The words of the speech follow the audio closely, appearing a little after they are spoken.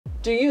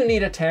Do you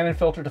need a tannin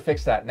filter to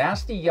fix that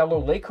nasty yellow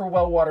lake or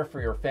well water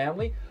for your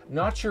family?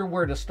 Not sure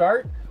where to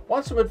start?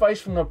 Want some advice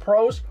from the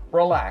pros?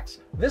 Relax.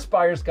 This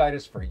buyer's guide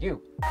is for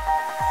you.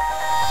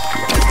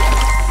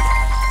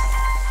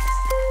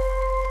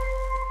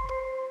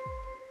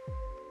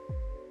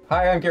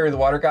 Hi, I'm Gary the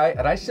Water Guy,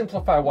 and I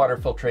simplify water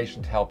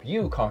filtration to help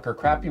you conquer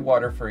crappy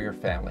water for your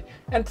family.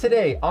 And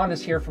today,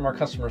 Anna's here from our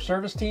customer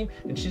service team,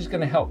 and she's going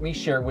to help me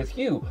share with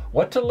you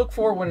what to look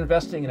for when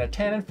investing in a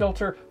tannin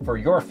filter for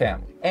your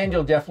family. And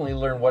you'll definitely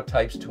learn what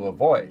types to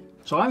avoid.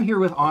 So I'm here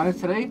with Anna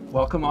today.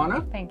 Welcome,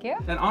 Anna. Thank you.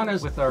 And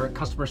Anna's with our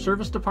customer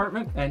service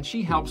department, and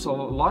she helps a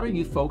lot of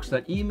you folks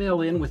that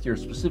email in with your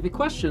specific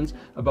questions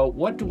about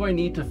what do I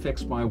need to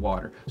fix my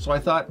water. So I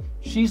thought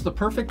she's the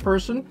perfect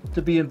person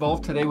to be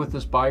involved today with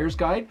this buyer's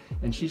guide,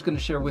 and she's going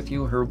to share with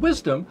you her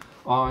wisdom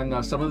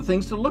on some of the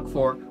things to look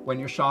for when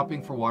you're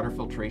shopping for water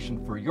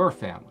filtration for your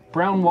family.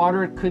 Brown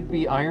water, it could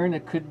be iron,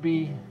 it could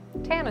be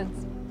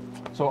Tannins.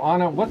 So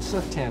Anna, what's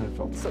a tannin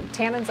filter? So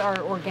tannins are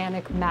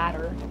organic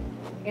matter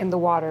in the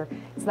water.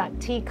 It's that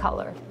tea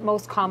color,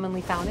 most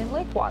commonly found in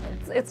lake water.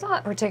 It's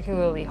not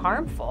particularly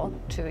harmful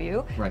to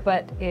you, right,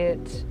 but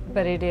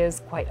it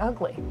is quite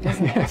ugly,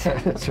 isn't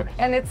it? That's right.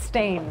 And it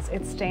stains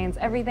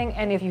everything.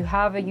 And if you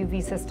have a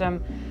UV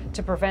system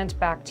to prevent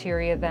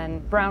bacteria, then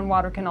brown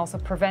water can also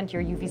prevent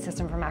your UV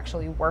system from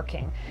actually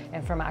working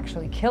and from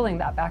actually killing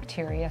that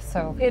bacteria.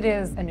 So it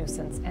is a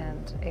nuisance,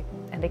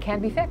 and it can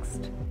be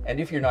fixed. And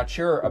if you're not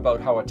sure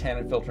about how a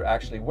tannin filter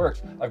actually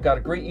works, I've got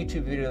a great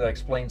YouTube video that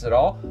explains it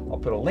all. I'll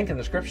put a link in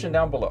the description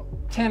down below.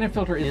 Tannin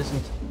filter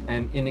isn't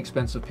an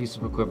inexpensive piece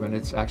of equipment.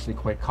 It's actually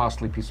quite a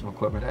costly piece of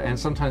equipment. And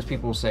sometimes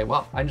people will say,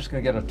 well, I'm just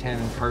going to get a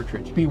tannin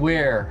cartridge.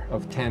 Beware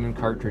of tannin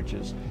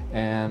cartridges.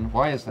 And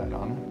why is that,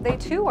 Anna? They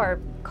too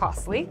are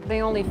costly.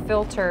 They only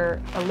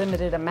filter a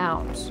limited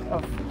amount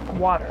of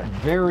water.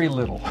 Very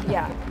little.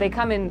 Yeah, they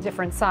come in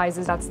different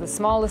sizes. That's the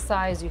smallest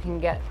size. You can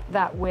get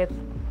that width,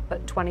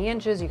 but 20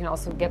 inches. You can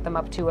also get them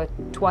up to a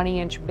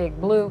 20-inch big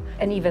blue,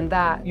 and even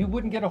that. You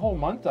wouldn't get a whole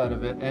month out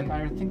of it, and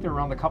I think they're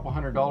around a couple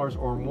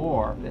 $100 or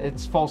more.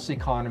 It's false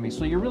economy,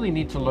 so you really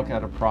need to look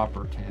at a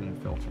proper tannin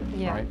filter.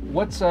 Yeah. Right?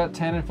 What's a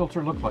tannin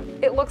filter look like?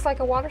 It looks like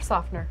a water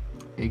softener.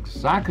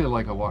 Exactly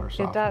like a water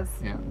softener. It does.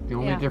 Yeah. The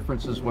only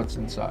difference is what's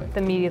inside.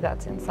 The media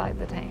that's inside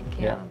the tank.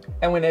 Yeah.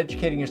 And when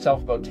educating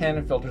yourself about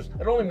tannin filters,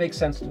 it only makes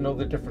sense to know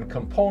the different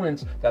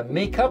components that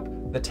make up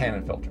the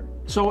tannin filter.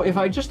 So if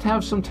I just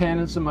have some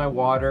tannins in my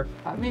water,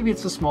 maybe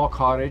it's a small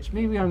cottage,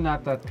 maybe I'm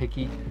not that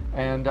picky,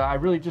 and I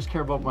really just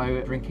care about my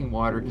drinking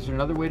water. Is there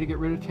another way to get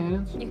rid of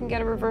tannins? You can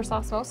get a reverse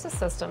osmosis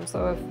system.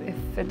 So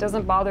if it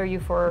doesn't bother you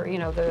for, you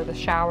know, the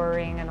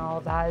showering and all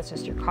of that, it's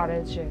just your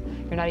cottage,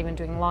 you're not even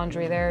doing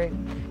laundry there,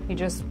 you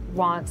just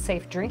want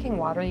safe drinking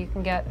water, you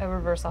can get a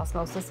reverse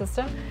osmosis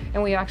system.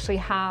 And we actually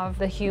have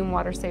the Hume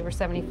Water Saver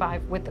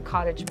 75 with the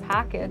cottage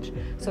package.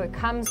 So it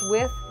comes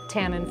with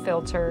tannin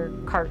filter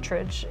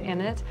cartridge in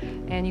it,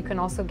 and you can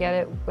also get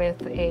it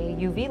with a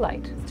UV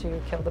light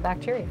to kill the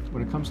bacteria.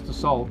 When it comes to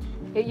salt,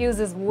 it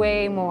uses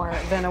way more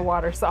than a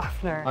water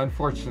softener.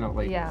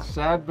 Unfortunately. Yeah.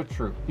 Sad but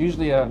true.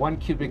 Usually a 1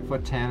 cubic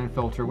foot tannin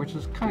filter, which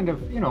is kind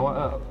of, you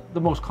know,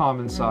 the most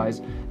common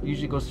size,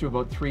 usually goes through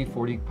about 3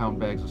 40-pound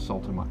bags of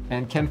salt a month.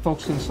 And can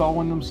folks install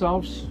one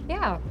themselves?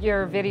 Yeah,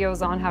 your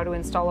videos on how to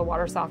install a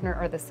water softener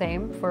are the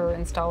same for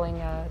installing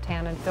a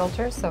tannin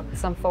filter. So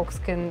some folks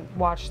can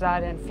watch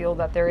that and feel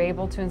that they're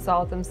able to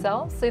install it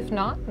themselves. If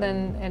not,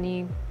 then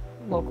any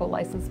local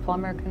licensed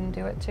plumber can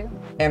do it too.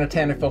 And a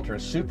tannin filter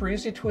is super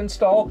easy to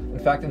install. In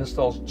fact, it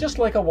installs just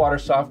like a water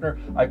softener.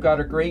 I've got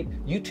a great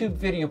YouTube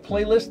video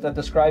playlist that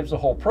describes the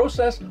whole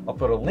process. I'll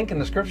put a link in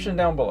the description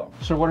down below.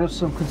 So what are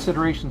some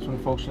considerations when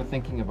folks are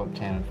thinking about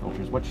tannin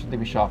filters? What should they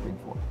be shopping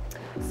for?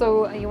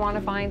 So you want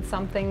to find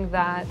something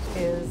that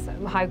is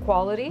high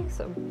quality.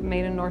 So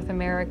made in North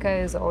America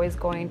is always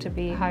going to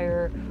be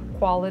higher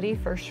quality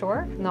for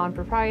sure.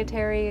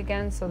 Non-proprietary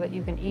again, so that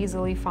you can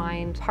easily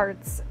find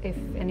parts if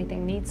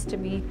anything needs to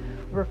be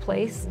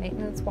replaced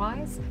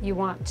maintenance-wise. You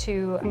want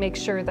to make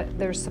sure that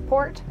there's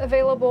support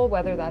available,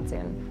 whether that's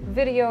in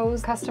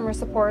videos, customer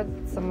support,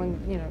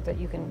 someone, you know, that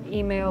you can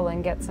email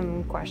and get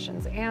some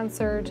questions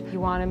answered. You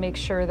want to make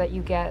sure that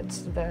you get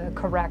the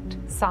correct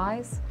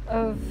size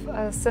of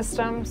a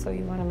system, so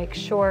you want to make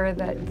sure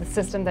that the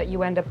system that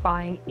you end up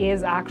buying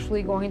is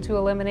actually going to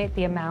eliminate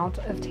the amount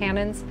of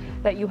tannins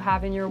that you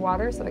have in your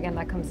water. So again,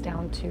 that comes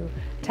down to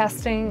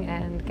testing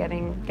and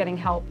getting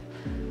help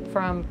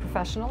from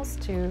professionals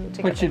to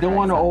But you don't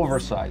want to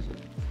oversize it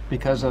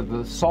because of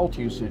the salt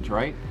usage,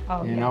 right?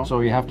 Oh, you know, so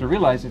you have to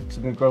realize it's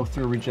going to go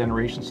through a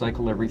regeneration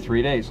cycle every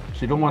 3 days.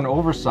 So you don't want to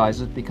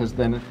oversize it because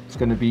then it's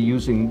going to be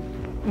using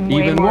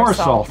way even more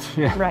salt.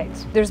 Yeah. Right.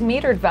 There's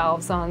metered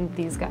valves on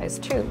these guys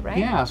too, right?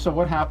 Yeah, so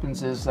what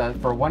happens is that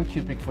for 1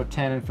 cubic foot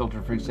tannin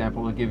filter, for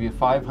example, it'll give you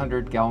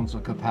 500 gallons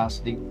of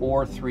capacity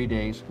or 3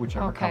 days,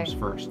 whichever comes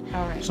first.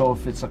 All right. So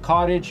if it's a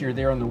cottage, you're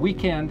there on the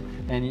weekend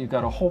and you've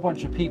got a whole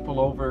bunch of people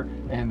over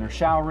and they're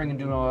showering and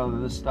doing all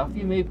of this stuff,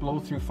 you may blow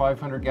through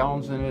 500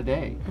 gallons in a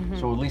day.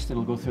 So at least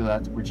it'll go through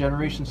that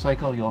regeneration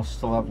cycle. You'll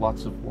still have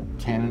lots of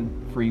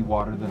tannin-free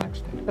water the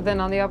next day. But then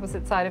on the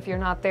opposite side, if you're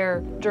not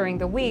there during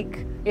the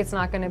week, it's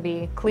not going to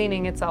be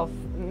cleaning itself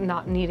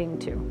not needing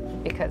to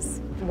because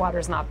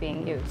water's not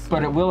being used.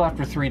 But it will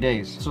after 3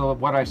 days. So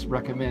what I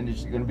recommend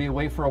is you're going to be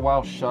away for a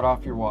while, shut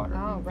off your water.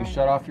 Oh, right. If you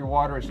shut off your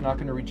water, it's not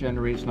going to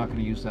regenerate, it's not going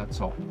to use that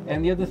salt.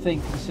 And the other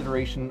thing,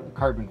 consideration,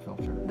 carbon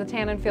filter. The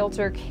tannin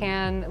filter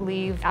can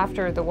leave,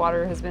 after the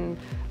water has been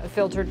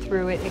filtered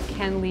through it, it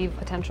can leave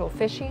potential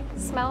fishy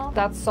smell.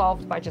 That's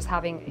solved by just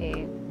having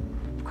a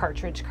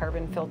cartridge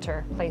carbon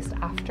filter placed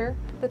after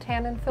the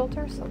tannin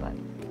filter so that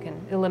you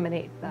can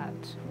eliminate that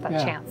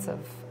chance of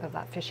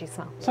that fishy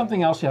smell.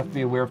 Something else you have to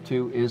be aware of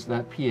too is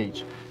that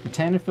pH. The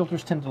tannin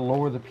filters tend to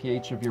lower the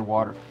pH of your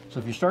water. So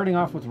if you're starting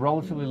off with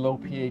relatively low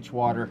pH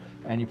water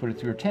and you put it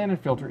through your tannin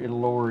filter, it'll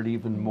lower it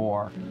even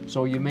more.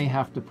 So you may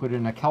have to put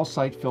in a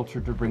calcite filter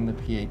to bring the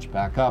pH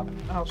back up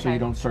so you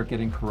don't start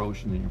getting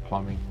corrosion in your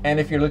plumbing. And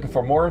if you're looking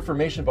for more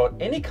information about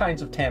any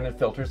kinds of tannin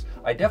filters,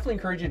 I definitely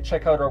encourage you to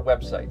check out our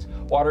websites,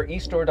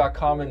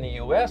 waterestore.com in the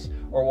US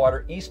or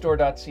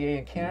waterestore.ca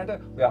in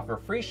Canada. We offer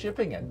free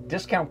shipping and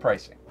discount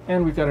pricing.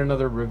 And we've got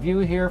another review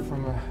here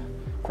from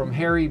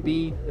Harry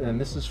B, and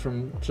this is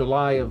from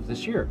July of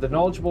this year. The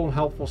knowledgeable and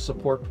helpful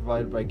support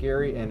provided by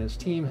Gary and his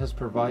team has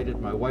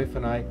provided my wife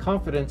and I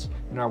confidence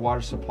in our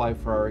water supply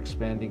for our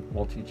expanding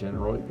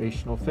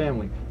multi-generational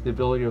family. The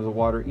ability of the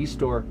Water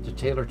eStore to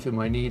tailor to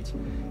my needs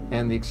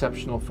and the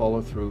exceptional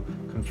follow-through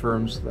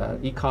confirms that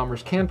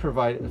e-commerce can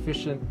provide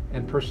efficient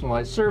and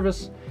personalized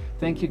service.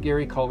 Thank you,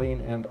 Gary, Colleen,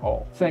 and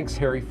all. Thanks,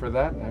 Harry, for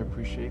that. I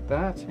appreciate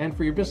that. And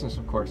for your business,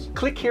 of course.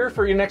 Click here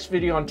for your next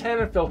video on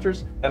tannin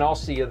filters, and I'll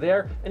see you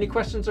there. Any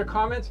questions or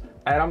comments?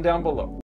 Add them down below.